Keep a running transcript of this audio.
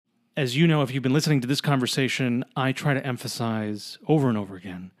as you know, if you've been listening to this conversation, I try to emphasize over and over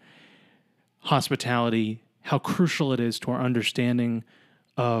again hospitality, how crucial it is to our understanding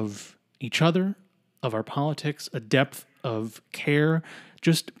of each other, of our politics, a depth of care,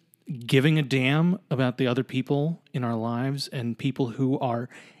 just giving a damn about the other people in our lives and people who are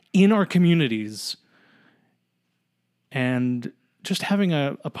in our communities, and just having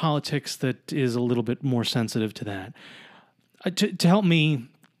a politics that is a little bit more sensitive to that. To help me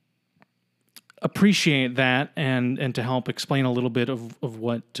appreciate that and to help explain a little bit of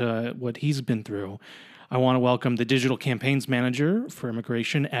what he's been through, I want to welcome the digital campaigns manager for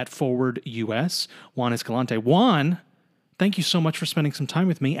immigration at Forward US, Juan Escalante. Juan, thank you so much for spending some time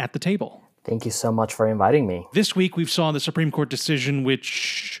with me at the table. Thank you so much for inviting me. This week we've saw the Supreme Court decision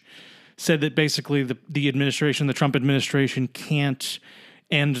which said that basically the administration, the Trump administration, can't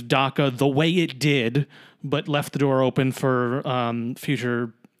end DACA the way it did, but left the door open for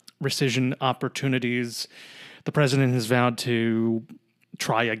future rescission opportunities. The president has vowed to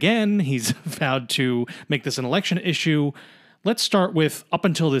try again. He's vowed to make this an election issue. Let's start with up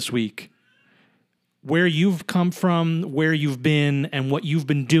until this week, where you've come from, where you've been, and what you've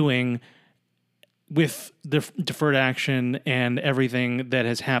been doing with the deferred action and everything that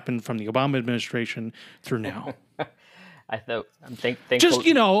has happened from the Obama administration through now. I'm thankful. Just,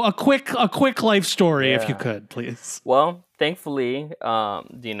 a quick life story, if you could, please. Well, thankfully,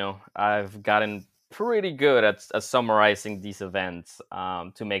 I've gotten pretty good at summarizing these events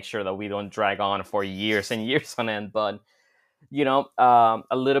to make sure that we don't drag on for years and years on end. But, a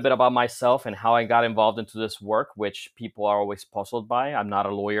little bit about myself and how I got involved into this work, which people are always puzzled by. I'm not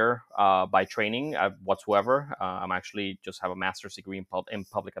a lawyer by training whatsoever. I'm actually just have a master's degree in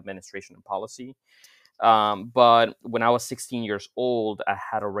public administration and policy. But when I was 16 years old, I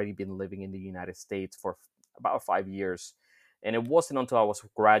had already been living in the United States for about 5 years. And it wasn't until I was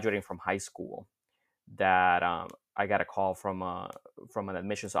graduating from high school that I got a call from an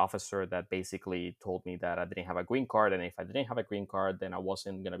admissions officer that basically told me that I didn't have a green card. And if I didn't have a green card, then I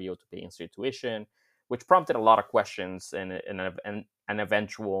wasn't going to be able to pay in-state tuition, which prompted a lot of questions and an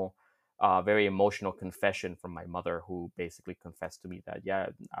eventual very emotional confession from my mother, who basically confessed to me that,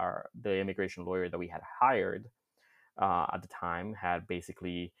 the immigration lawyer that we had hired at the time had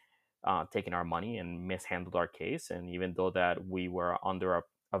basically taken our money and mishandled our case. And even though that we were under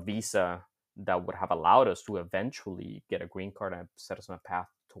a visa that would have allowed us to eventually get a green card and set us on a path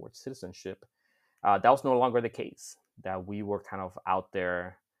towards citizenship, that was no longer the case, that we were kind of out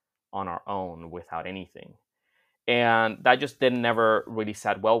there on our own without anything. And that just never really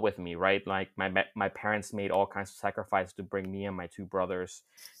sat well with me, right? Like my parents made all kinds of sacrifices to bring me and my two brothers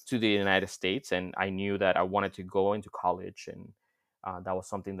to the United States. And I knew that I wanted to go into college, and that was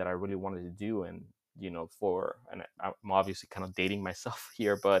something that I really wanted to do. And, and I'm obviously kind of dating myself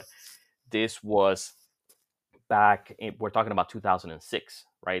here, but this was we're talking about 2006,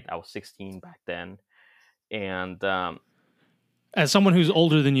 right? I was 16 back then. And, as someone who's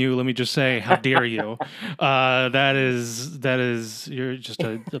older than you, let me just say, how dare you? That is, you're just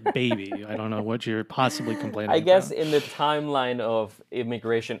a baby. I don't know what you're possibly complaining about. I guess in the timeline of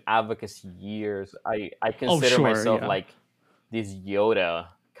immigration advocacy years, I consider myself like this Yoda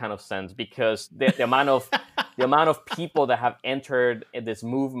kind of sense, because the amount of people that have entered this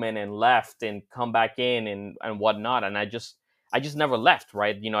movement and left and come back in and whatnot, and I just never left,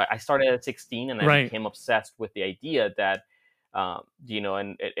 right? I started at 16 and I became obsessed with the idea that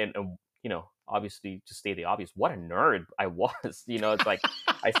obviously, to state the obvious, what a nerd I was. It's like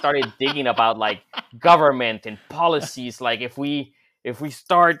I started digging about like government and policies. Like if we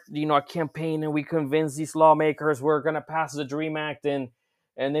start, a campaign and we convince these lawmakers we're gonna pass the DREAM Act and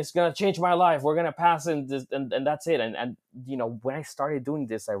it's gonna change my life. We're gonna pass and that's it. And when I started doing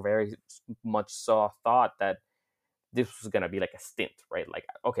this, I very much thought that this was gonna be like a stint, right? Like,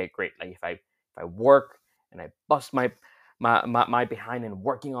 okay, great. Like if I work and I bust my behind in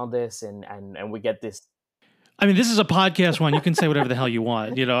working on this and we get this. I mean, this is a podcast, Juan. You can say whatever the hell you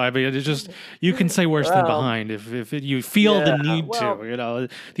want. I mean, it's just, you can say worse than behind if you feel the need to.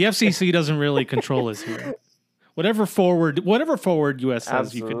 The FCC doesn't really control us here. Whatever forward US says,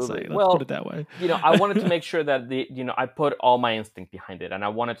 absolutely. You can say. Let's put it that way. I wanted to make sure that I put all my instinct behind it, and I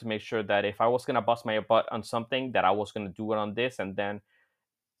wanted to make sure that if I was gonna bust my butt on something, that I was gonna do it on this, and then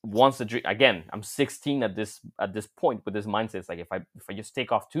once again, I'm 16 at this point with this mindset. It's like if I just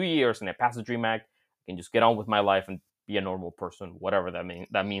take off 2 years and I pass the DREAM Act, I can just get on with my life and be a normal person, whatever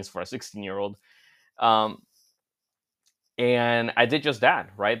that means for a 16-year-old. And I did just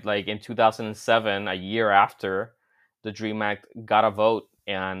that, right? Like in 2007, a year after the DREAM Act got a vote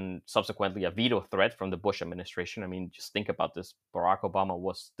and subsequently a veto threat from the Bush administration. I mean, just think about this: Barack Obama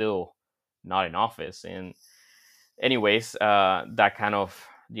was still not in office, and anyways, that kind of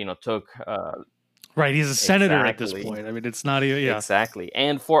took Right, he's a senator at this exactly. point. I mean, it's not even Exactly.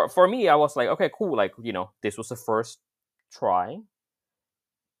 And for me, I was like, okay, cool. Like, this was the first try.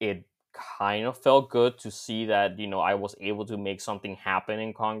 It kind of felt good to see that, I was able to make something happen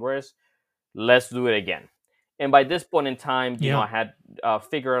in Congress. Let's do it again. And by this point in time, Yeah. I had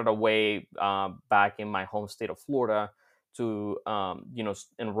figured out a way back in my home state of Florida to,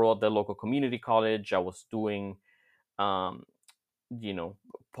 enroll at the local community college. I was doing, um, you know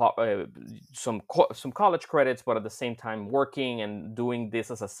some college credits, but at the same time working and doing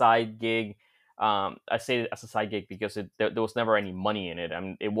this as a side gig. I say it as a side gig because there was never any money in it. I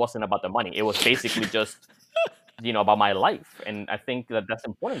mean, it wasn't about the money. It was basically just about my life, and I think that that's the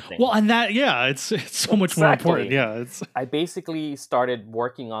important thing. Well, and that, yeah, it's so much more important. Exactly. Yeah, it's I basically started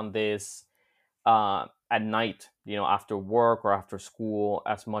working on this at night, after work or after school,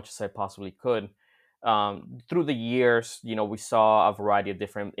 as much as I possibly could. Through the years, we saw a variety of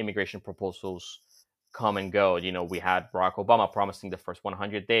different immigration proposals come and go. We had Barack Obama promising the first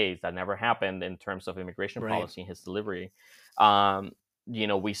 100 days. That never happened in terms of immigration right. policy and his delivery.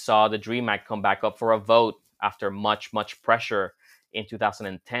 We saw the DREAM Act come back up for a vote after much, much pressure in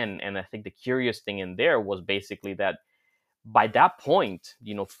 2010. And I think the curious thing in there was basically that by that point,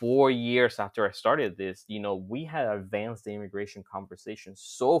 4 years after I started this, we had advanced the immigration conversation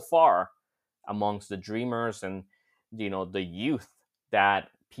so far amongst the dreamers and, the youth, that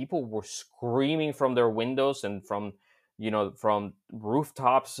people were screaming from their windows and from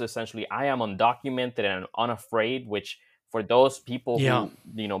rooftops, essentially, I am undocumented and unafraid, which for those people Yeah.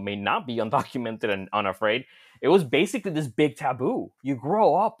 who, may not be undocumented and unafraid, it was basically this big taboo. You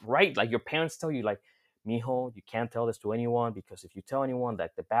grow up, right? Like your parents tell you, like, mijo, you can't tell this to anyone, because if you tell anyone,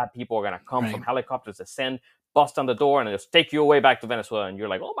 that the bad people are gonna come from Right. helicopters, descend, bust on the door, and just take you away back to Venezuela. And you're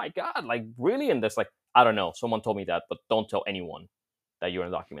like, oh my God, like really? And there's like, I don't know, someone told me that, but don't tell anyone that you're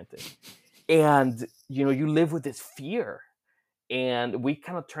undocumented. And you live with this fear. And we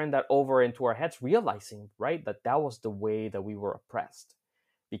kind of turned that over into our heads, realizing, right, that that was the way that we were oppressed.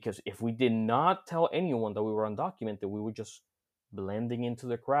 Because if we did not tell anyone that we were undocumented, we were just blending into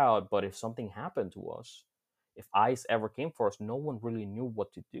the crowd. But if something happened to us, if ICE ever came for us, no one really knew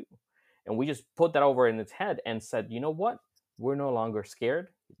what to do. And we just put that over in its head and said, you know what? We're no longer scared.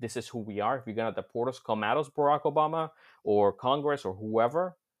 This is who we are. If you're going to deport us, come at us, Barack Obama or Congress or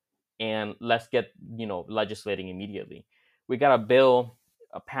whoever, and let's get, legislating immediately. We got a bill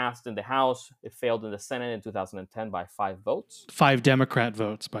passed in the House. It failed in the Senate in 2010 by 5 votes. 5 Democrat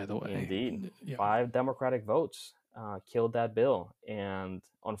votes, by the way. Indeed. Yeah. 5 Democratic votes killed that bill. And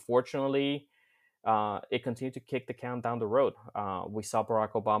unfortunately, it continued to kick the can down the road. We saw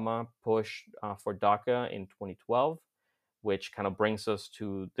Barack Obama push for DACA in 2012, which kind of brings us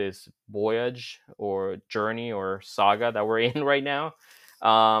to this voyage or journey or saga that we're in right now.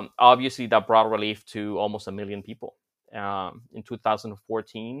 Obviously, that brought relief to almost 1 million people. In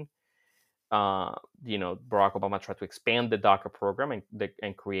 2014, Barack Obama tried to expand the DACA program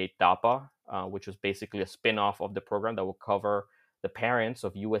and create DAPA, which was basically a spin-off of the program that will cover the parents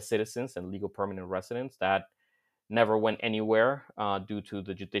of U.S. citizens and legal permanent residents that never went anywhere due to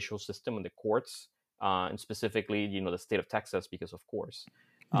the judicial system and the courts, and specifically, the state of Texas, because of course,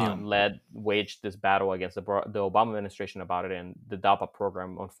 waged this battle against the Obama administration about it, and the DAPA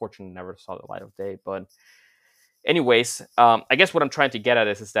program, unfortunately, never saw the light of day. But anyways, I guess what I'm trying to get at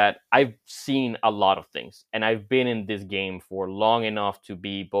is that I've seen a lot of things, and I've been in this game for long enough to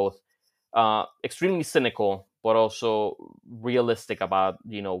be both extremely cynical, but also realistic about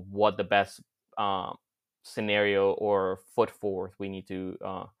what the best scenario or foot forward we need to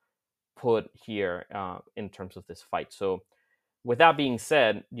put here in terms of this fight. So, with that being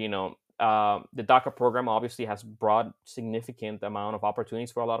said, the DACA program obviously has brought significant amount of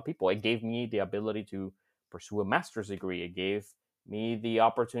opportunities for a lot of people. It gave me the ability to pursue a master's degree. It gave me the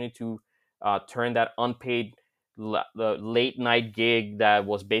opportunity to turn that unpaid the late night gig that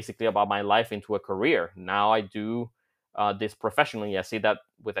was basically about my life into a career. Now I do this professionally. I say that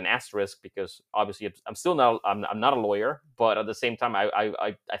with an asterisk because obviously I'm still not I'm not a lawyer, but at the same time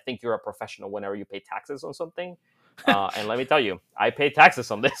I think you're a professional whenever you pay taxes on something. And let me tell you, I pay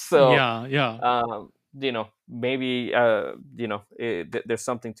taxes on this, so yeah. Maybe there's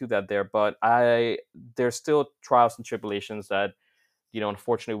something to that there, but there's still trials and tribulations that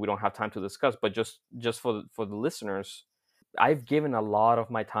unfortunately we don't have time to discuss. But just for the listeners, I've given a lot of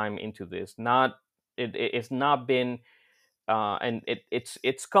my time into this. It's not been and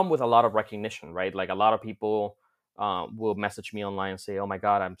it's come with a lot of recognition, right? Like a lot of people will message me online and say, "Oh my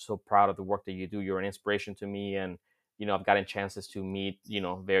God, I'm so proud of the work that you do. You're an inspiration to me." And I've gotten chances to meet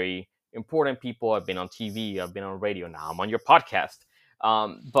very important people. I've been on TV, I've been on radio. Now I'm on your podcast.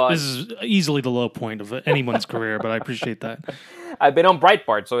 This But is easily the low point of anyone's career, but I appreciate that. I've been on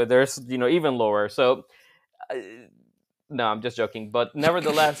Breitbart, so there's even lower. So uh, no, I'm just joking. But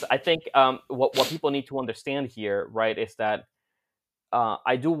nevertheless, I think what people need to understand here, right, is that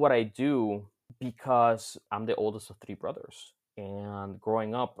I do what I do because I'm the oldest of three brothers, and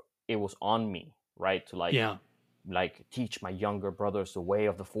growing up, it was on me, right, to Yeah. teach my younger brothers the way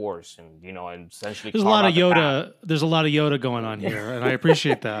of the Force, and and essentially There's a carve lot of out the path. Yoda. There's a lot of Yoda going on here, and I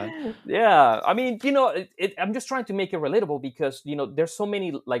appreciate that. Yeah, I mean, I'm just trying to make it relatable because there's so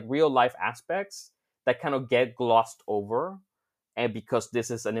many like real life aspects that kind of get glossed over, and because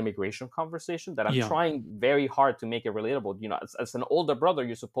this is an immigration conversation, that I'm Yeah. trying very hard to make it relatable. As an older brother,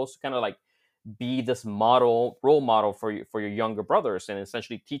 you're supposed to kind of like be this role model for your younger brothers, and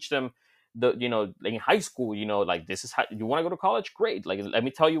essentially teach them in high school, like, this is how you want to go to college. Great, like, let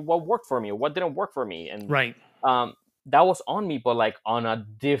me tell you what worked for me or what didn't work for me. And Right. um that was on me, but like on a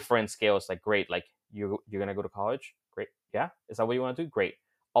different scale. It's like, great, like, you're gonna go to college. Great. Yeah, is that what you want to do? Great.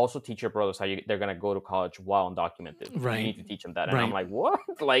 Also teach your brothers how they're gonna go to college while undocumented. You Right. need to teach them that. And I'm Right. like, what?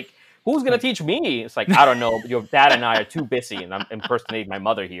 Like, who's gonna Right. teach me? It's like, I don't know, your dad and I are too busy. And I'm impersonating my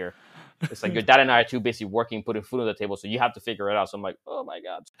mother here. It's like, your dad and I are too busy working, putting food on the table, so you have to figure it out. So I'm like, oh my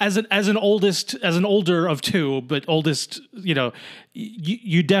God. As an older of two, but oldest,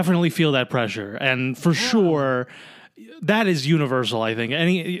 you definitely feel that pressure, and for sure, that is universal. I think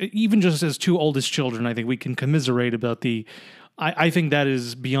even just as two oldest children, I think we can commiserate about the. I think that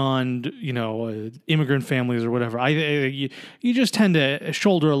is beyond immigrant families or whatever. You just tend to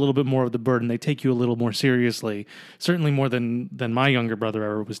shoulder a little bit more of the burden. They take you a little more seriously, certainly more than my younger brother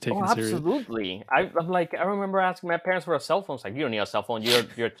ever was Oh, taken serious. absolutely. I'm like, I remember asking my parents for a cell phone. It's like, you don't need a cell phone.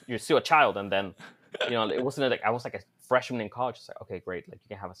 You're still a child. And then, it wasn't like I was like a freshman in college. It's like, okay, great. Like, you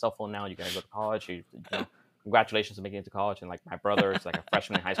can have a cell phone now. You gotta go to college. Congratulations on making it to college. And like, my brother is like a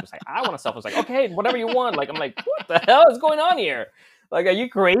freshman in high school. It's like, I want a cell phone. It's like, okay, whatever you want. Like, I'm like, what the hell is going on here? Like, are you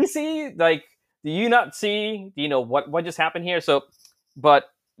crazy? Like, do you not see, what just happened here? So, but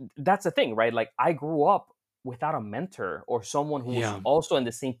that's the thing, right? Like, I grew up without a mentor or someone who was Yeah, also in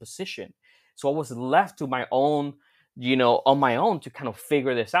the same position. So I was left to my own, on my own to kind of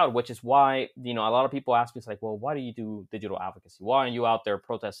figure this out, which is why, a lot of people ask me, it's like, well, why do you do digital advocacy? Why aren't you out there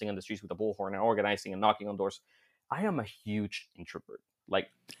protesting in the streets with a bullhorn and organizing and knocking on doors? I am a huge introvert. Like,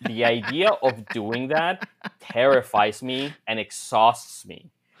 the idea of doing that terrifies me and exhausts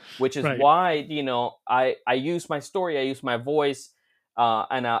me, which is right. why, I use my story, I use my voice,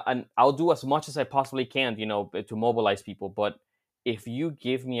 and I'll do as much as I possibly can, to mobilize people. But if you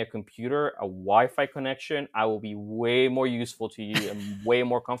give me a computer, a Wi-Fi connection, I will be way more useful to you and way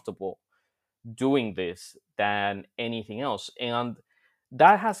more comfortable doing this than anything else. And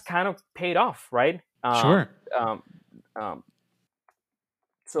that has kind of paid off, right? Sure. Um, um,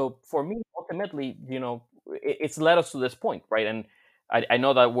 so for me, ultimately, it's led us to this point, right? And I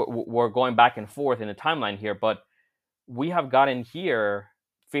know that we're going back and forth in the timeline here, but we have gotten here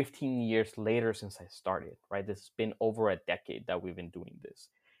 15 years later since I started, right? This has been over a decade that we've been doing this.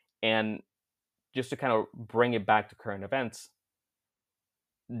 And just to kind of bring it back to current events,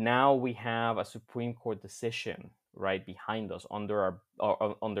 now we have a Supreme Court decision right behind us under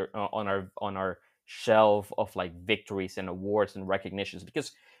on our shelf of like victories and awards and recognitions.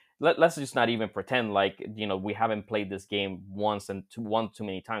 Because let's just not even pretend like we haven't played this game once and one too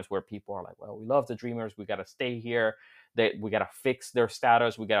many times, where people are like, well, we love the Dreamers, we got to stay here, that we got to fix their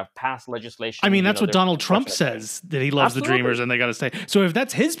status, we got to pass legislation. I mean, that's what there's Donald no question Trump that's coming. says, that he loves the Dreamers Absolutely. and they got to stay. So if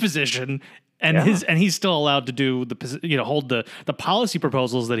that's his position, and Yeah. he's still allowed to do hold the policy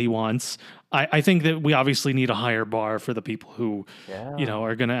proposals that he wants, I think that we obviously need a higher bar for the people who Yeah.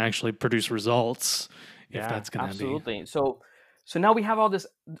 are going to actually produce results. If Yeah, that's going to be absolutely. So now we have all this,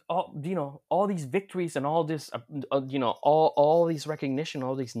 all these victories and all this, all these recognition,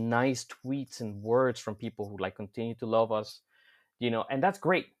 all these nice tweets and words from people who like continue to love us, and that's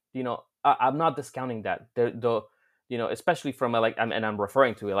great. I'm not discounting that. Especially from and I'm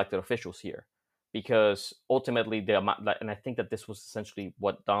referring to elected officials here, because ultimately the amount, and I think that this was essentially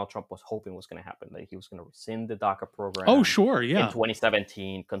what Donald Trump was hoping was going to happen, that he was going to rescind the DACA oh program sure, in yeah.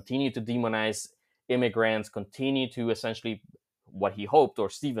 2017, continue to demonize immigrants, continue to essentially, what he hoped, or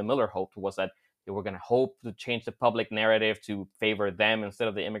Stephen Miller hoped, was that they were going to hope to change the public narrative to favor them instead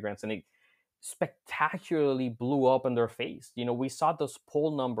of the immigrants, and it spectacularly blew up in their face. We saw those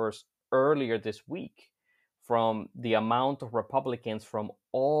poll numbers earlier this week from the amount of Republicans from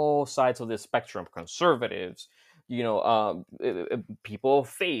all sides of the spectrum, conservatives, people of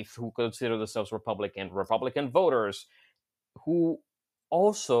faith who consider themselves Republican voters who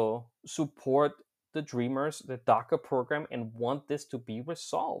also support the Dreamers, the DACA program, and want this to be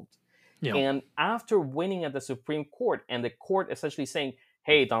resolved. Yeah. And after winning at the Supreme Court, and the court essentially saying,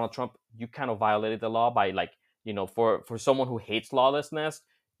 "Hey, Donald Trump, you kind of violated the law by, like, for someone who hates lawlessness,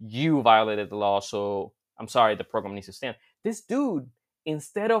 you violated the law. So I'm sorry, the program needs to stand." This dude,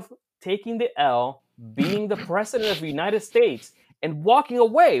 instead of taking the L, being the president of the United States, and walking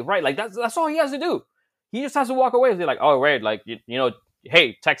away, right? Like that's all he has to do. He just has to walk away and be like, "Oh, right, like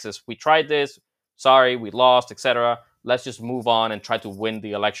hey, Texas, we tried this. Sorry, we lost, etc. Let's just move on and try to win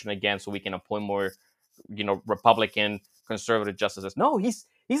the election again, so we can appoint more, Republican conservative justices." No, he's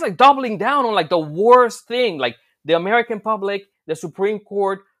like doubling down on like the worst thing. Like the American public, the Supreme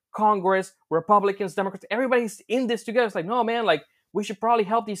Court, Congress, Republicans, Democrats, everybody's in this together. It's like, no, man, like we should probably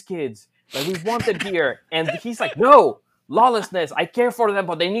help these kids. Like we want it here, and he's like, no, lawlessness. I care for them,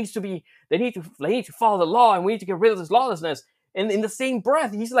 but they need to follow the law, and we need to get rid of this lawlessness. And in the same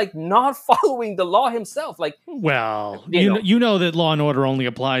breath, he's like not following the law himself. Like, well, you know that law and order only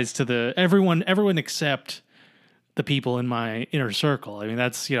applies to everyone except the people in my inner circle. I mean,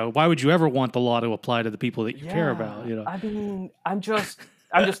 that's, why would you ever want the law to apply to the people that you care about? I mean, I'm just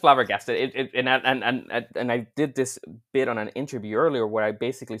flabbergasted. And I did this bit on an interview earlier where I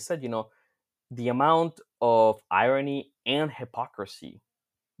basically said, the amount of irony and hypocrisy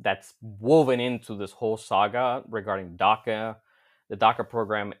that's woven into this whole saga regarding DACA, the DACA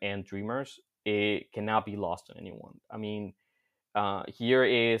program, and Dreamers, it cannot be lost on anyone. I mean, here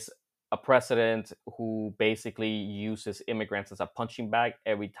is a president who basically uses immigrants as a punching bag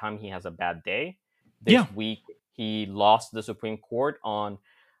every time he has a bad day. This week, he lost the Supreme Court on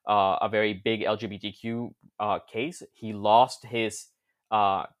a very big LGBTQ case. He lost his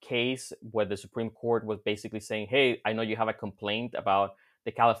case where the Supreme Court was basically saying, "Hey, I know you have a complaint about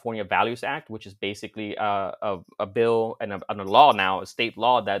the California Values Act," which is basically a bill and a law now, a state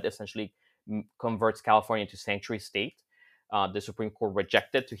law that essentially converts California into sanctuary state. The Supreme Court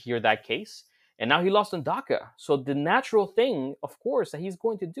rejected to hear that case, and now he lost on DACA. So the natural thing, of course, that he's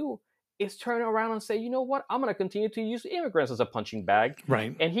going to do is turn around and say, "You know what? I'm going to continue to use immigrants as a punching bag."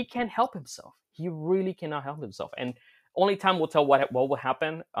 Right. And he can't help himself. He really cannot help himself. And only time will tell what will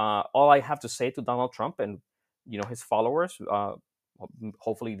happen. All I have to say to Donald Trump and his followers,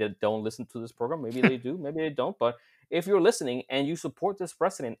 hopefully they don't listen to this program. Maybe they do, maybe they don't. But if you're listening and you support this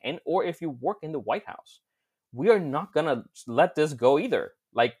president, or if you work in the White House, we are not gonna let this go either.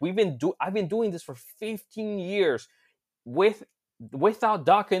 Like I've been doing this for 15 years without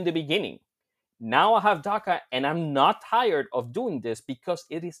DACA in the beginning. Now I have DACA, and I'm not tired of doing this because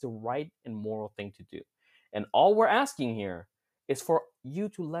it is the right and moral thing to do. And all we're asking here is for you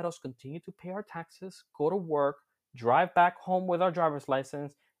to let us continue to pay our taxes, go to work, drive back home with our driver's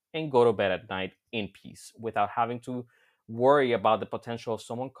license, and go to bed at night in peace without having to worry about the potential of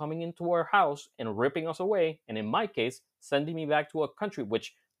someone coming into our house and ripping us away, and in my case, sending me back to a country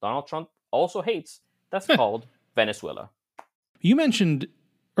which Donald Trump also hates. That's called Venezuela. You mentioned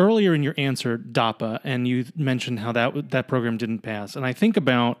earlier in your answer DAPA, and you mentioned how that program didn't pass. And I think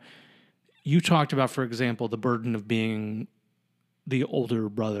about, you talked about, for example, the burden of being the older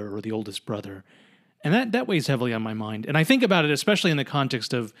brother or the oldest brother. And that weighs heavily on my mind. And I think about it especially in the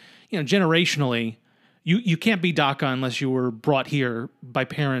context of, generationally, you can't be DACA unless you were brought here by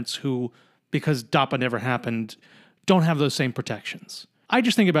parents who, because DAPA never happened, don't have those same protections. I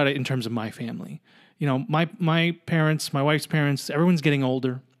just think about it in terms of my family. My parents, my wife's parents, everyone's getting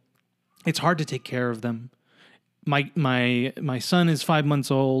older. It's hard to take care of them. My son is 5 months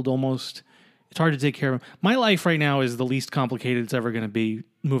old almost. It's hard to take care of him. My life right now is the least complicated it's ever going to be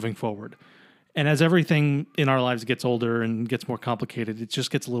moving forward. And as everything in our lives gets older and gets more complicated, it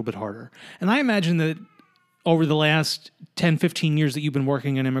just gets a little bit harder. And I imagine that over the last 10, 15 years that you've been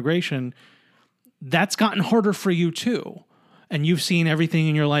working in immigration, that's gotten harder for you too. And you've seen everything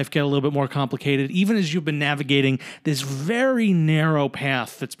in your life get a little bit more complicated, even as you've been navigating this very narrow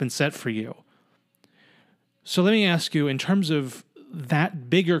path that's been set for you. So let me ask you, in terms of that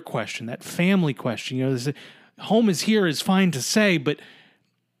bigger question, that family question, home is here is fine to say, but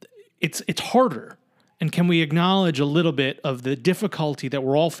it's harder. And can we acknowledge a little bit of the difficulty that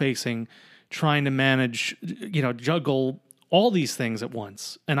we're all facing trying to manage, juggle all these things at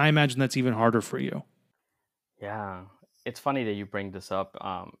once? And I imagine that's even harder for you. Yeah, it's funny that you bring this up.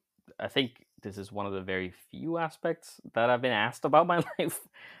 I think this is one of the very few aspects that I've been asked about my life.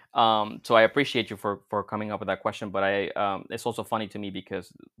 So I appreciate you for coming up with that question. But it's also funny to me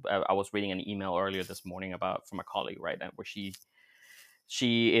because I was reading an email earlier this morning from a colleague, right, where she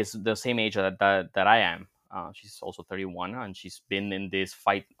is the same age that I am. She's also 31, and she's been in this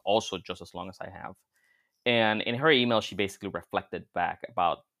fight also just as long as I have. And in her email, she basically reflected back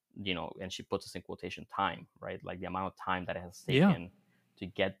about, and she puts this in quotation, time, right? Like the amount of time that it has Yeah. taken to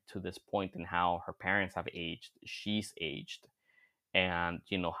get to this point, and how her parents have aged, she's aged, and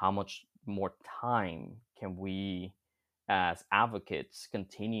how much more time can we as advocates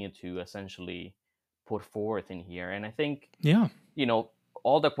continue to essentially put forth in here. And I think, Yeah. you know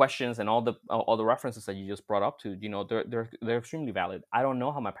all the questions and all the references that you just brought up to, they're extremely valid. I don't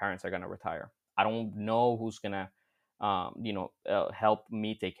know how my parents are going to retire. I don't know who's going to help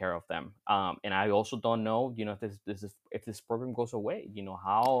me take care of them, and I also don't know, if this program goes away,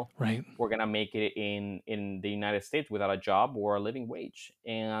 how Right. we're going to make it in the United States without a job or a living wage.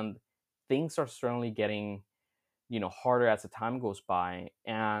 And things are certainly getting harder as the time goes by.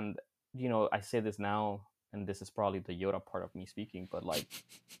 And I say this now, and this is probably the Yoda part of me speaking, but like,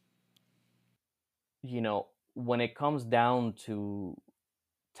 when it comes down to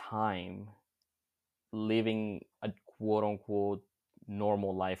time, living a quote unquote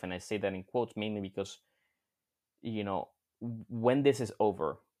normal life, and I say that in quotes mainly because, you know, when this is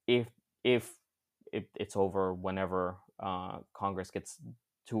over, if it's over, whenever Congress gets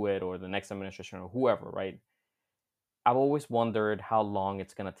to it, or the next administration, or whoever, right? I've always wondered how long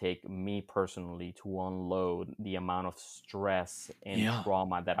it's going to take me personally to unload the amount of stress and Yeah.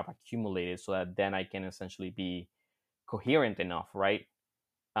 trauma that I've accumulated, so that then I can essentially be coherent enough, right?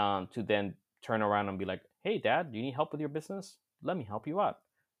 To then turn around and be like, hey, Dad, do you need help with your business? Let me help you out.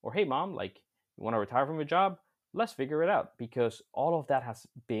 Or, hey, Mom, like, you want to retire from your job? Let's figure it out. Because all of that has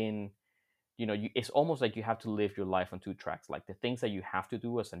been, it's almost like you have to live your life on two tracks. Like the things that you have to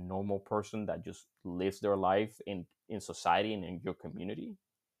do as a normal person that just lives their life in society and in your community.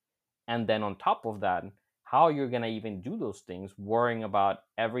 And then on top of that, how you're going to even do those things, worrying about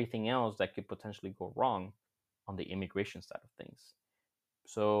everything else that could potentially go wrong on the immigration side of things.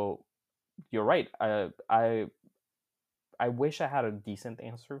 So you're right. I wish I had a decent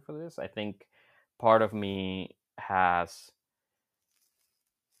answer for this. I think part of me has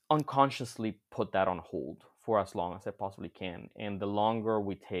unconsciously put that on hold for as long as I possibly can. And the longer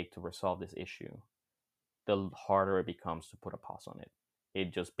we take to resolve this issue, the harder it becomes to put a pause on it.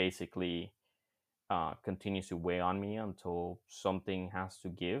 It just basically continues to weigh on me until something has to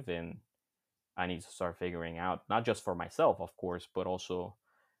give, and I need to start figuring out, not just for myself, of course, but also,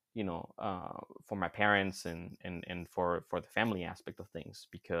 for my parents, and for the family aspect of things,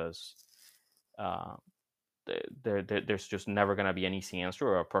 because uh, there's just never going to be an easy answer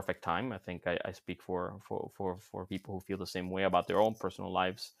or a perfect time. I think I speak for people who feel the same way about their own personal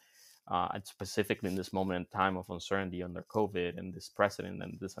lives, and specifically in this moment in time of uncertainty under COVID and this president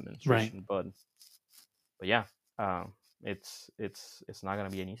and this Right. administration. But yeah, it's not going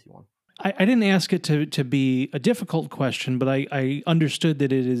to be an easy one. I didn't ask it to be a difficult question, but I understood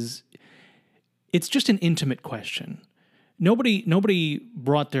that it's just an intimate question. Nobody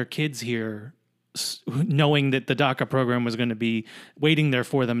brought their kids here knowing that the DACA program was going to be waiting there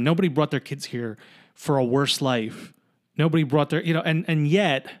for them. Nobody brought their kids here for a worse life. Nobody brought their, and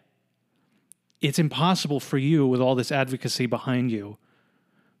yet it's impossible for you, with all this advocacy behind you,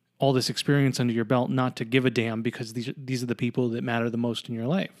 all this experience under your belt, not to give a damn, because these are the people that matter the most in your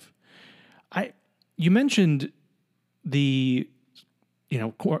life. You mentioned the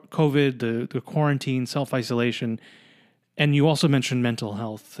COVID, the quarantine, self-isolation, and you also mentioned mental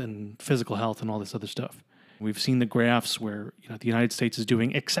health and physical health and all this other stuff. We've seen the graphs where the United States is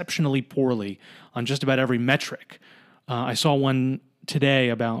doing exceptionally poorly on just about every metric. I saw one today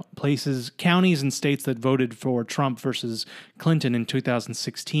about counties and states that voted for Trump versus Clinton in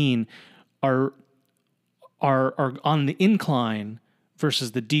 2016 are on the incline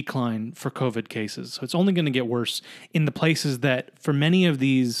versus the decline for COVID cases. So it's only going to get worse in the places that, for many of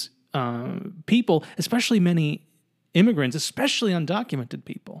these people, especially many immigrants, especially undocumented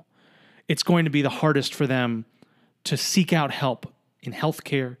people, it's going to be the hardest for them to seek out help in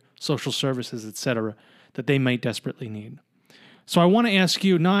healthcare, social services, etc., that they might desperately need. So I want to ask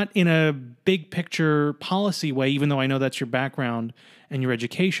you, not in a big picture policy way, even though I know that's your background and your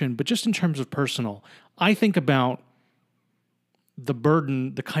education, but just in terms of personal. I think about the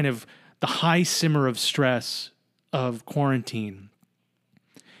burden, the high simmer of stress of quarantine,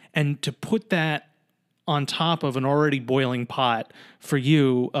 and to put that on top of an already boiling pot for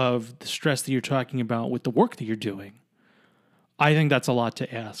you of the stress that you're talking about with the work that you're doing. I think that's a lot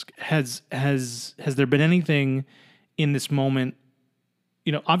to ask. Has there been anything in this moment?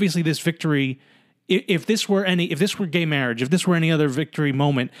 Obviously this victory, if this were gay marriage, if this were any other victory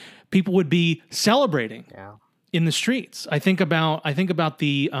moment, people would be celebrating. Yeah. In the streets. I think about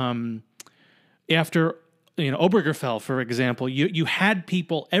the after Obergefell, for example, you had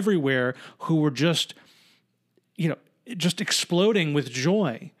people everywhere who were just exploding with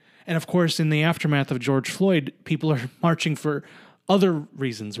joy. And of course, in the aftermath of George Floyd, people are marching for other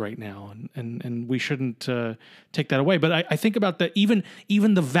reasons right now, and we shouldn't take that away. But I think about that, even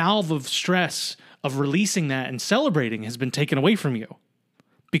the valve of stress of releasing that and celebrating has been taken away from you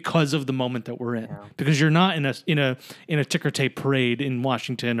because of the moment that we're in. Yeah. Because you're not in a ticker tape parade in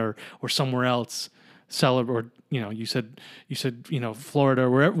Washington or somewhere else celebrate. You said Florida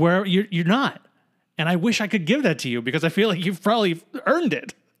or wherever you're not. And I wish I could give that to you because I feel like you've probably earned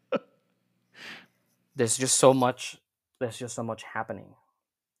it. There's just so much happening.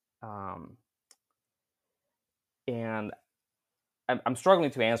 And I'm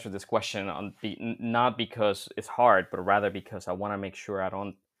struggling to answer this question not because it's hard, but rather because I want to make sure I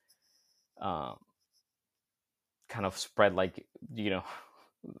don't kind of spread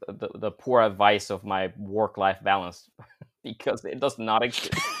the poor advice of my work-life balance because it does not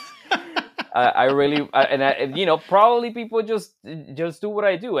exist. Probably people just do what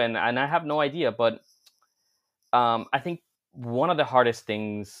I do, and I have no idea. But I think one of the hardest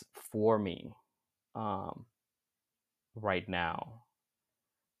things for me right now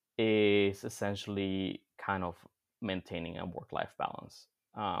is essentially kind of maintaining a work-life balance.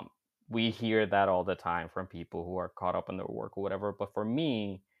 We hear that all the time from people who are caught up in their work or whatever. But for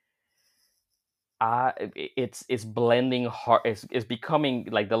me, it's blending hard. It's becoming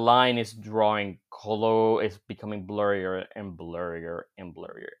like the line is drawing color. It's becoming blurrier and blurrier and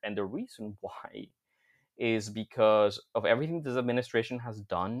blurrier. And the reason why is because of everything this administration has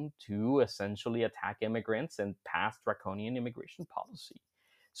done to essentially attack immigrants and pass draconian immigration policy.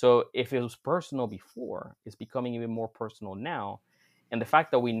 So if it was personal before, it's becoming even more personal now. And the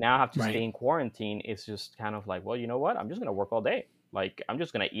fact that we now have to stay in quarantine is just kind of like, well, you know what? I'm just going to work all day. Like, I'm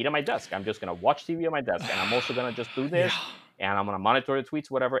just going to eat at my desk. I'm just going to watch TV at my desk. And I'm also going to just do this. Yeah. And I'm going to monitor the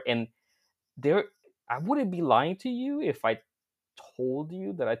tweets, whatever. And I wouldn't be lying to you if I told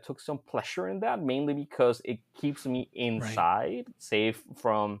you that I took some pleasure in that, mainly because it keeps me inside, safe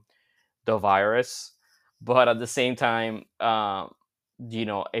from the virus. But at the same time,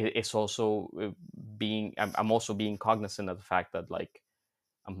 it's also I'm also being cognizant of the fact that like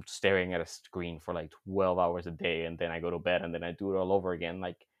I'm staring at a screen for like 12 hours a day, and then I go to bed, and then I do it all over again.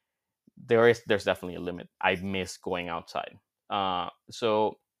 Like there's definitely a limit. I miss going outside.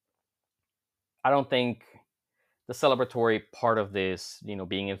 So I don't think the celebratory part of this,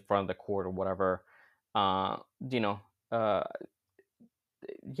 being in front of the court or whatever, well,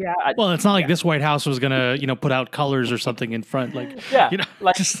 it's not like this White House was gonna, put out colors or something in front, like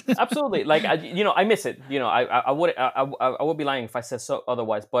absolutely, like I miss it. I would be lying if I said so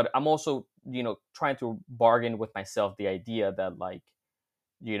otherwise. But I'm also, trying to bargain with myself the idea that like,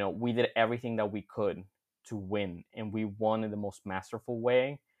 we did everything that we could to win, and we won in the most masterful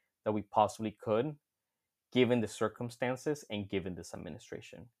way that we possibly could, given the circumstances and given this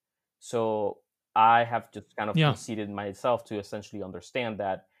administration. So I have just kind of conceded myself to essentially understand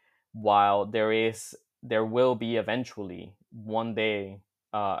that while there will be eventually one day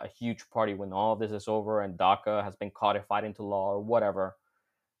a huge party when all of this is over and DACA has been codified into law or whatever,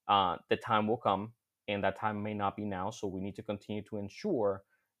 the time will come, and that time may not be now. So we need to continue to ensure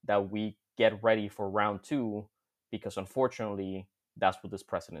that we get ready for round 2, because unfortunately, that's what this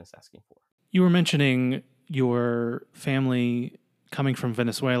president is asking for. You were mentioning your family coming from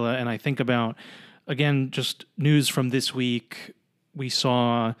Venezuela, and I think about, again, just news from this week. We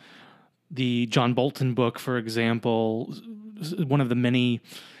saw the John Bolton book, for example, one of the many.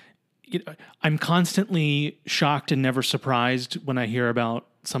 I'm constantly shocked and never surprised when I hear about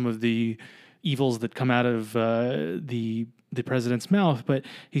some of the evils that come out of the president's mouth. But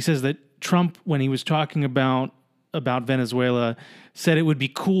he says that Trump, when he was talking about Venezuela, said it would be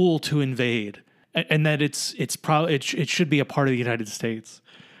cool to invade, and that it should be a part of the United States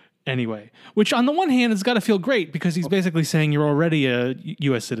anyway. Which on the one hand has got to feel great because he's basically saying you're already a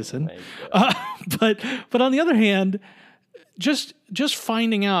U.S. citizen. But on the other hand, just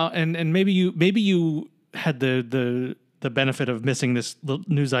finding out, and maybe you had the benefit of missing this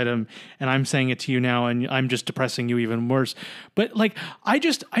news item, and I'm saying it to you now, and I'm just depressing you even worse. But like I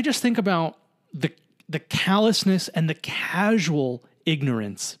just think about the callousness and the casual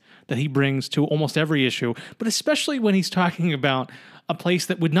ignorance that he brings to almost every issue, but especially when he's talking about a place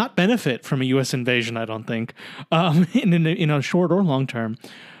that would not benefit from a U.S. invasion, I don't think, in a short or long term.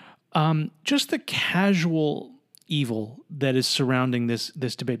 Just the casual evil that is surrounding this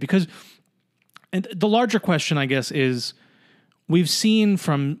debate. Because and the larger question, I guess, is we've seen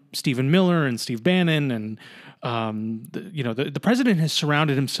from Stephen Miller and Steve Bannon, and the president has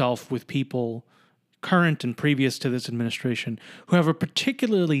surrounded himself with people current and previous to this administration, who have a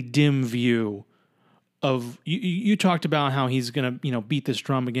particularly dim view of. You talked about how he's going to beat this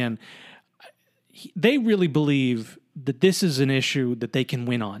drum again. They really believe that this is an issue that they can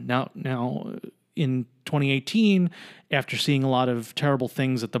win on. Now in 2018, after seeing a lot of terrible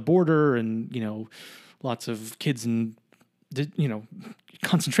things at the border and lots of kids in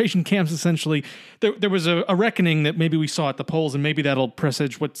concentration camps, essentially, there was a reckoning that maybe we saw at the polls, and maybe that'll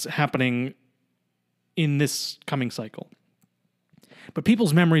presage what's happening in this coming cycle. But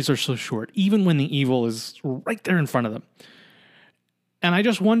people's memories are so short, even when the evil is right there in front of them. And I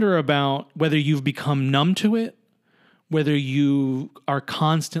just wonder about whether you've become numb to it, whether you are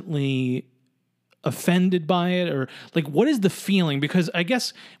constantly offended by it, or like, what is the feeling? Because I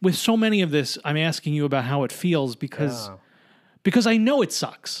guess with so many of this, I'm asking you about how it feels because I know it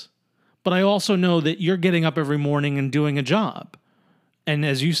sucks, but I also know that you're getting up every morning and doing a job. And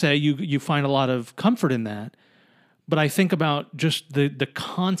as you say, you find a lot of comfort in that. But I think about just the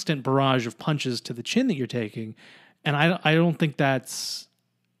constant barrage of punches to the chin that you're taking. And I don't think that's...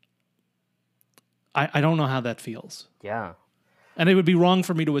 I don't know how that feels. Yeah. And it would be wrong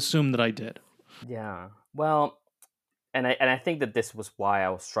for me to assume that I did. Yeah. Well, and I think that this was why I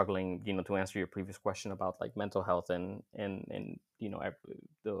was struggling, to answer your previous question about like mental health and the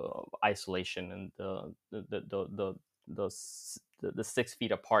isolation and the 6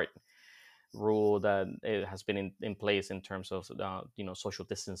 feet apart rule that it has been in place in terms of social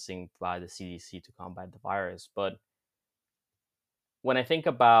distancing by the CDC to combat the virus. But when I think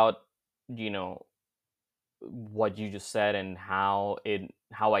about what you just said and how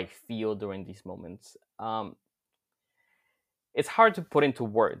I feel during these moments, it's hard to put into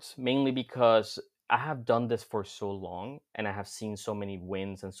words, mainly because I have done this for so long and I have seen so many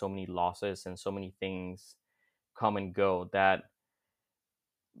wins and so many losses and so many things come and go that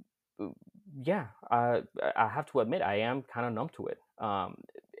I have to admit I am kind of numb to it.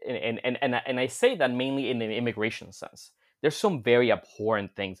 And I say that mainly in the immigration sense. There's some very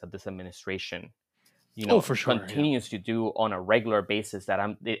abhorrent things that this administration for sure, continues to do on a regular basis that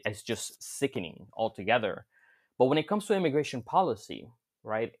it's just sickening altogether. But when it comes to immigration policy,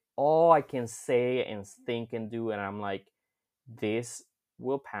 right, all I can say and think and do, and I'm like, this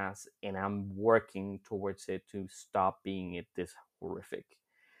will pass, and I'm working towards it to stop being this horrific.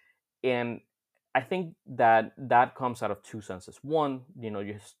 And I think that comes out of two senses. One,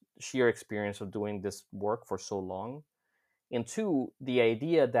 your sheer experience of doing this work for so long. And two, the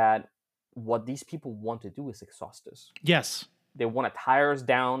idea that what these people want to do is exhaust us. Yes. They want to tire us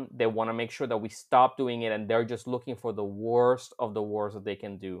down. They want to make sure that we stop doing it, and they're just looking for the worst of the worst that they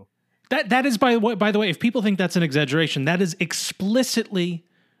can do. That is, by the way, if people think that's an exaggeration, that is explicitly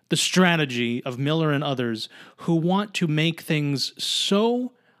the strategy of Miller and others who want to make things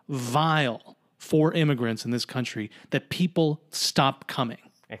so vile for immigrants in this country that people stop coming.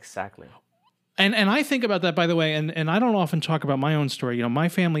 Exactly. And I think about that, by the way, and I don't often talk about my own story. My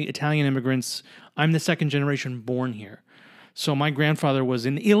family, Italian immigrants, I'm the second generation born here. So my grandfather was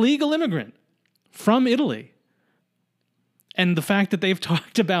an illegal immigrant from Italy. And the fact that they've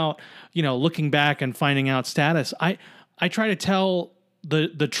talked about, looking back and finding out status, I try to tell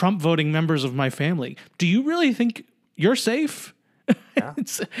the Trump voting members of my family, do you really think you're safe? Yeah.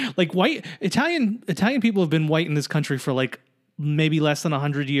 It's like white Italian people have been white in this country for like maybe less than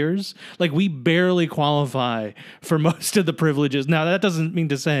 100 years. Like, we barely qualify for most of the privileges. Now, that doesn't mean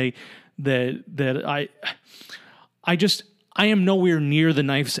to say that I am nowhere near the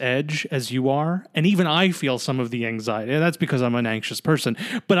knife's edge as you are. And even I feel some of the anxiety. And that's because I'm an anxious person.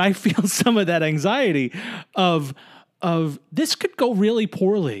 But I feel some of that anxiety of this could go really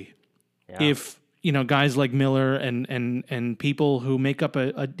poorly if, guys like Miller and people who make up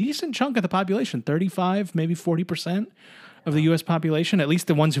a decent chunk of the population, 35, maybe 40% of the U.S. population, at least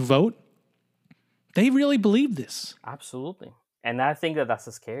the ones who vote, they really believe this. Absolutely. And I think that's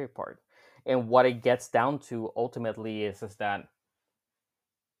the scary part. And what it gets down to ultimately is that,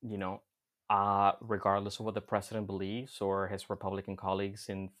 regardless of what the president believes or his Republican colleagues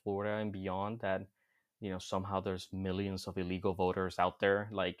in Florida and beyond, that, somehow there's millions of illegal voters out there.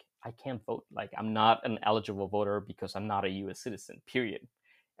 Like, I can't vote. Like, I'm not an eligible voter because I'm not a U.S. citizen, period.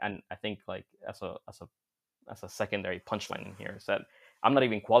 And I think, like, as a secondary punchline in here is that I'm not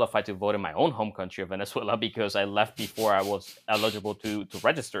even qualified to vote in my own home country of Venezuela because I left before I was eligible to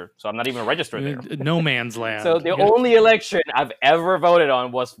register. So I'm not even registered there. No man's land. So the only election I've ever voted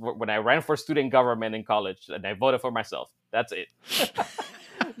on was when I ran for student government in college, and I voted for myself. That's it.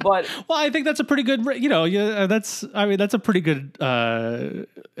 But well, I think that's a pretty good, that's a pretty good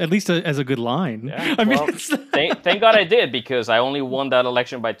at least as a good line. Yeah, I mean, well, thank God I did, because I only won that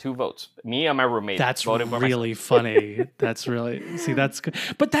election by 2 votes. Me and my roommate that's voted for myself. really funny. That's really that's good.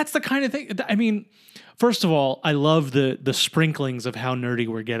 But that's the kind of thing. I mean, first of all, I love the sprinklings of how nerdy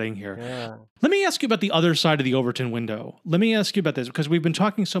we're getting here. Yeah. Let me ask you about the other side of the Overton window. Let me ask you about this, because we've been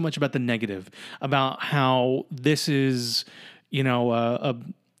talking so much about the negative, about how this is, you know,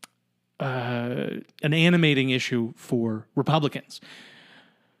 an animating issue for Republicans.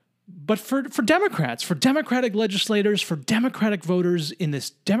 But for Democrats, for Democratic legislators, for Democratic voters in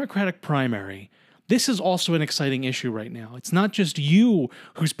this Democratic primary, this is also an exciting issue right now. It's not just you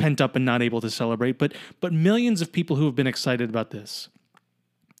who's pent up and not able to celebrate, but millions of people who have been excited about this,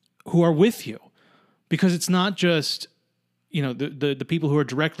 who are with you, because it's not just, you know, the people who are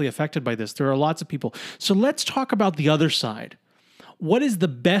directly affected by this. There are lots of people. So let's talk about the other side. What is the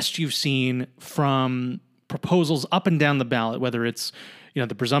best you've seen from proposals up and down the ballot, whether it's, you know,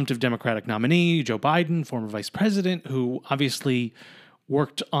 the presumptive Democratic nominee, Joe Biden, former vice president, who obviously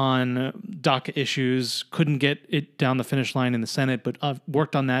worked on DACA issues, couldn't get it down the finish line in the Senate, but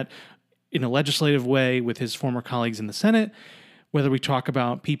worked on that in a legislative way with his former colleagues in the Senate. Whether we talk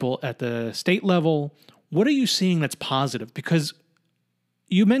about people at the state level, what are you seeing that's positive? Because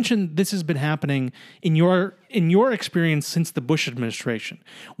you mentioned this has been happening in your experience since the Bush administration.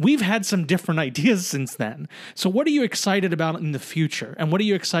 We've had some different ideas since then. So what are you excited about in the future? And what are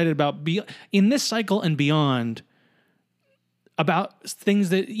you excited about in this cycle and beyond, about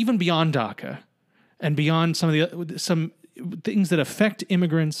things that even beyond DACA and beyond some things that affect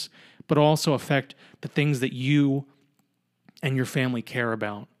immigrants, but also affect the things that you and your family care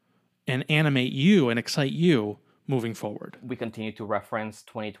about and animate you and excite you moving forward? We continue to reference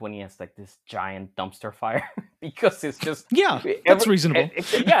 2020 as like this giant dumpster fire because it's just that's reasonable.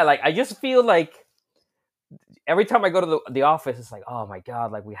 Like I just feel like every time I go to the office, it's like, oh my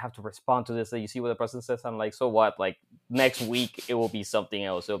god, like we have to respond to this. Like, you see what the president says, I'm like, so what? Like next week it will be something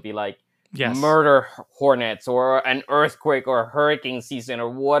else. It'll be like murder hornets or an earthquake or a hurricane season or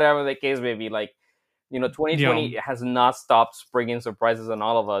whatever the case may be. Like, you know, 2020 has not stopped springing surprises on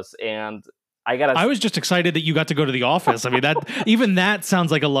all of us, and I was just excited that you got to go to the office. I mean, that even that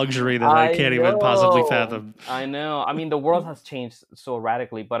sounds like a luxury that I can't even possibly fathom. I know. I mean, the world has changed so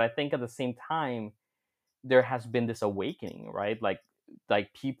radically, but I think at the same time, there has been this awakening, right? Like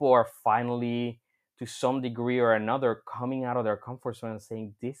people are finally, to some degree or another, coming out of their comfort zone and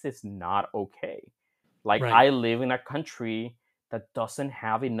saying, this is not okay. Like, I live in a country that doesn't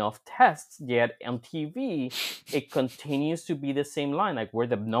have enough tests, yet on TV, it continues to be the same line. Like, we're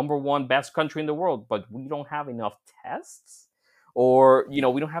the number one best country in the world, but we don't have enough tests? Or, you know,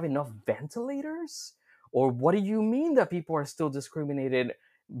 we don't have enough ventilators? Or what do you mean that people are still discriminated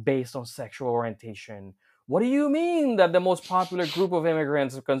based on sexual orientation? What do you mean that the most popular group of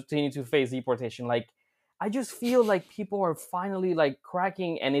immigrants continue to face deportation? Like, I just feel like people are finally like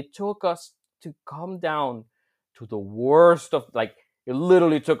cracking, and it took us to come down to the worst of, like, it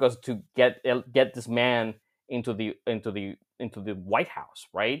literally took us to get this man into the White House,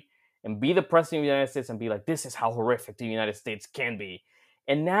 right? And be the president of the United States and be like, this is how horrific the United States can be.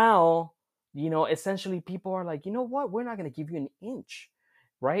 And now, you know, essentially people are like, you know what? We're not going to give you an inch,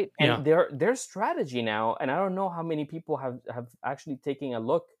 right? And their strategy now, and I don't know how many people have actually taken a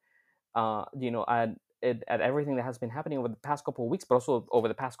look, you know, at everything that has been happening over the past couple of weeks, but also over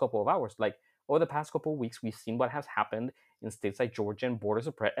the past couple of hours. Like, over the past couple of weeks, we've seen what has happened in states like Georgia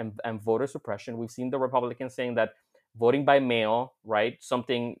and and voter suppression. We've seen the Republicans saying that voting by mail, right,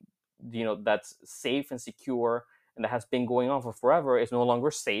 something, you know, that's safe and secure and that has been going on for forever, is no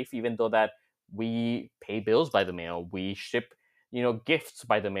longer safe, even though that we pay bills by the mail, we ship, you know, gifts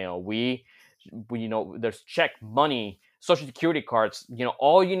by the mail, we you know, there's check, money, social security cards, you know,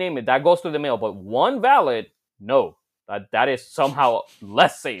 all you name it, that goes through the mail. But one ballot, no, that is somehow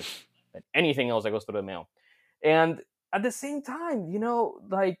less safe than anything else that goes through the mail. And at the same time, you know,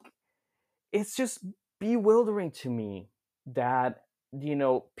 like, it's just bewildering to me that, you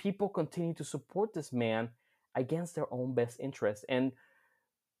know, people continue to support this man against their own best interest. And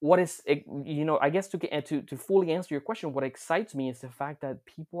what is, you know, I guess to fully answer your question, what excites me is the fact that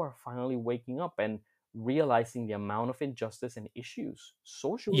people are finally waking up and realizing the amount of injustice and issues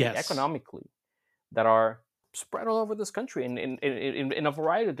socially, economically, that are spread all over this country in a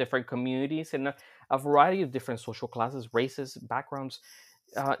variety of different communities, in a variety of different social classes, races, backgrounds,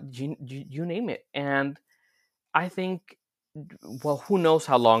 you name it. And I think, well, who knows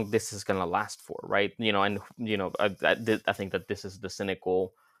how long this is going to last for, right? You know, and, you know, I think that this is the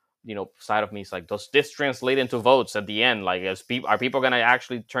cynical side of me is like, does this translate into votes at the end? Like, are people going to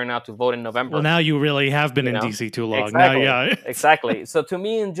actually turn out to vote in Well, November? now you really have been You in know, DC too long. Now, exactly, yeah. exactly. So to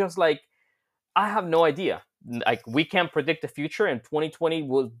me, and just like, I have no idea. Like, we can't predict the future, and 2020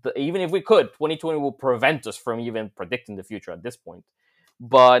 will, even if we could, 2020 will prevent us from even predicting the future at this point.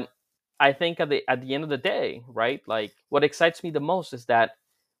 But I think at the end of the day, right? Like, what excites me the most is that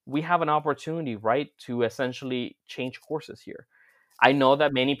we have an opportunity, right, to essentially change courses here. I know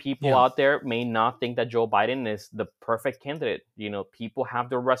that many people Yeah. out there may not think that Joe Biden is the perfect candidate. People have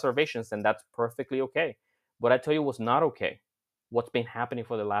their reservations, and that's perfectly okay. But I tell you what's not okay. What's been happening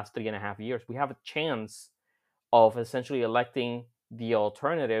for the last 3.5 years. We have a chance of essentially electing the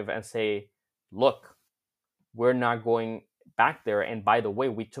alternative and say, look, we're not going back there. And by the way,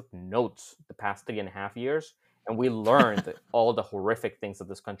 we took notes the past 3.5 years, and we learned all the horrific things that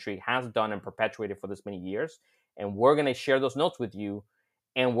this country has done and perpetuated for this many years. And we're going to share those notes with you,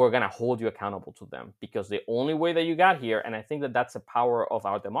 and we're going to hold you accountable to them, because the only way that you got here, and I think that that's the power of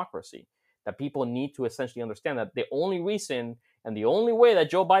our democracy, that people need to essentially understand that the only reason and the only way that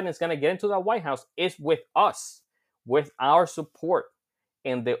Joe Biden is going to get into that White House is with us, with our support.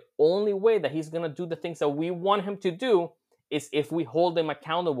 And the only way that he's going to do the things that we want him to do is if we hold him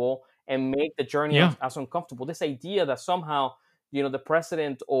accountable and make the journey Yeah. as uncomfortable. This idea that somehow, the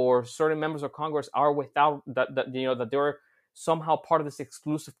president or certain members of Congress are without that they're somehow part of this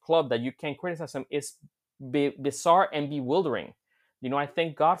exclusive club that you can't criticize them is bizarre and bewildering. I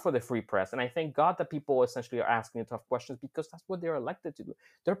thank God for the free press, and I thank God that people essentially are asking tough questions, because that's what they're elected to do.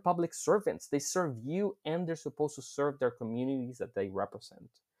 They're public servants. They serve you, and they're supposed to serve their communities that they represent.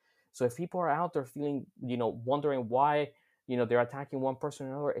 So if people are out there feeling, wondering why, they're attacking one person or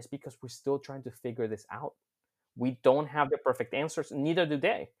another, it's because we're still trying to figure this out. We don't have the perfect answers, neither do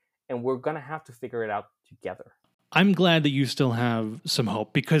they. And we're going to have to figure it out together. I'm glad that you still have some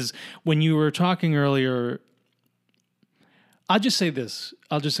hope, because when you were talking earlier, I'll just say this.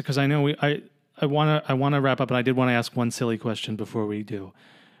 Because I know I want to wrap up, and I did want to ask one silly question before we do,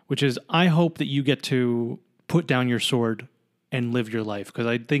 which is, I hope that you get to put down your sword and live your life, because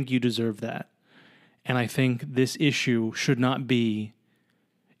I think you deserve that. And I think this issue should not be,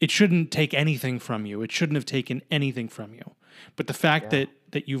 it shouldn't take anything from you. It shouldn't have taken anything from you. But the fact that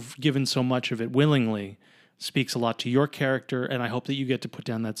you've given so much of it willingly speaks a lot to your character, and I hope that you get to put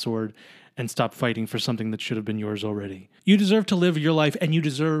down that sword and stop fighting for something that should have been yours already. You deserve to live your life, and you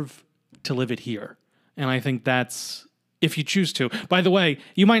deserve to live it here. And I think that's, if you choose to. By the way,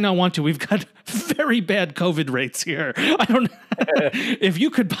 you might not want to. We've got very bad COVID rates here. I don't if you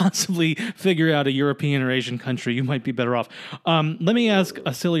could possibly figure out a European or Asian country, you might be better off. Let me ask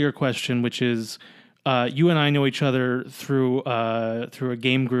a sillier question, which is, you and I know each other through a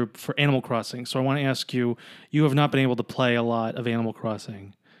game group for Animal Crossing. So I want to ask you, you have not been able to play a lot of Animal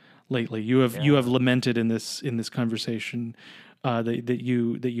Crossing lately. You have lamented in this conversation that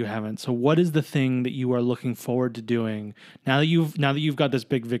you haven't. So what is the thing that you are looking forward to doing now that you've got this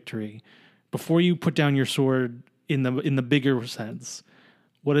big victory, before you put down your sword in the bigger sense?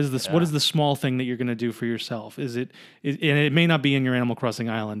 What is this? What is the small thing that you're going to do for yourself? And it may not be in your Animal Crossing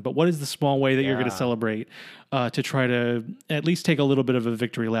island, but what is the small way that you're going to celebrate to try to at least take a little bit of a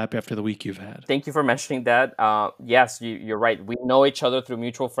victory lap after the week you've had? Thank you for mentioning that. Yes, you're right. We know each other through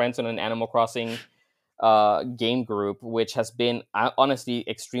mutual friends in an Animal Crossing game group, which has been honestly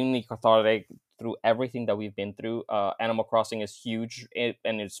extremely cathartic through everything that we've been through. Animal Crossing is huge and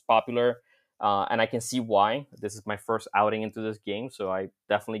it's popular. And I can see why. This is my first outing into this game, so I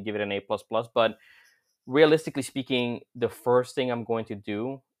definitely give it an A++. But realistically speaking, the first thing I'm going to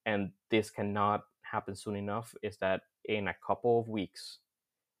do, and this cannot happen soon enough, is that in a couple of weeks,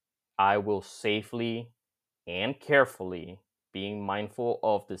 I will safely and carefully, being mindful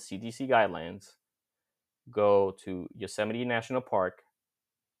of the CDC guidelines, go to Yosemite National Park,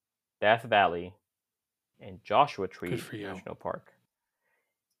 Death Valley, and Joshua Tree National Park.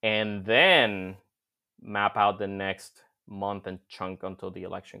 And then map out the next month and chunk until the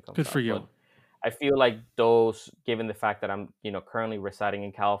election comes out. Good for you. But I feel like those, given the fact that I'm, currently residing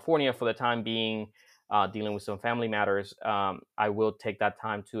in California for the time being, dealing with some family matters, I will take that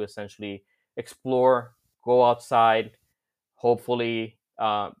time to essentially explore, go outside, hopefully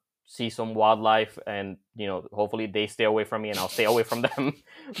see some wildlife, and hopefully they stay away from me and I'll stay away from them.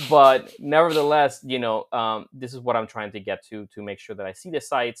 But nevertheless, this is what I'm trying to get to make sure that I see the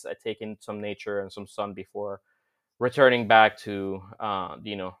sights, I take in some nature and some sun before returning back to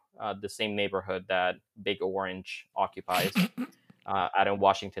the same neighborhood that Big Orange occupies out in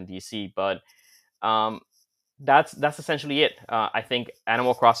Washington DC. But that's essentially it. I think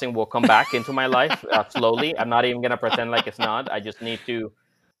Animal Crossing will come back into my life slowly. I'm not even gonna pretend like it's not. I just need to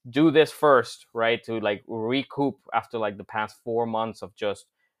do this first, right? To like recoup after like the past 4 months of just,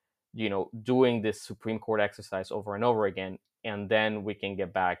 doing this Supreme Court exercise over and over again, and then we can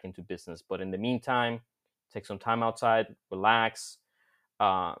get back into business. But in the meantime, take some time outside, relax.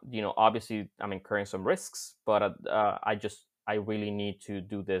 Obviously, I'm incurring some risks, but I really need to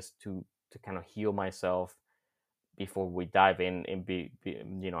do this to kind of heal myself before we dive in and be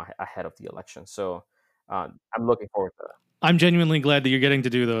ahead of the election. So I'm looking forward to that. I'm genuinely glad that you're getting to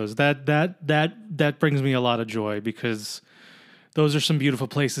do those. That brings me a lot of joy because those are some beautiful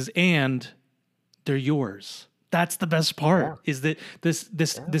places and they're yours. That's the best Yeah, part. Is that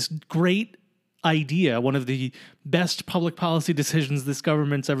this great idea, one of the best public policy decisions this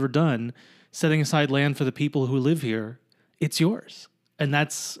government's ever done, setting aside land for the people who live here, it's yours. yeah.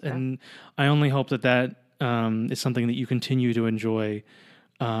 And I only hope that is something that you continue to enjoy,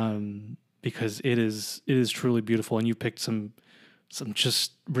 because it is truly beautiful, and you picked some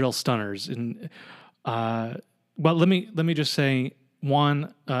just real stunners. And well, let me just say,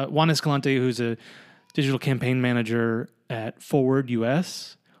 Juan Escalante, who's a digital campaign manager at Forward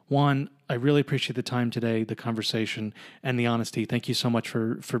US. Juan, I really appreciate the time today, the conversation, and the honesty. Thank you so much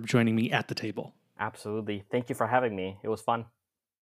for joining me at the table. Absolutely. Thank you for having me. It was fun.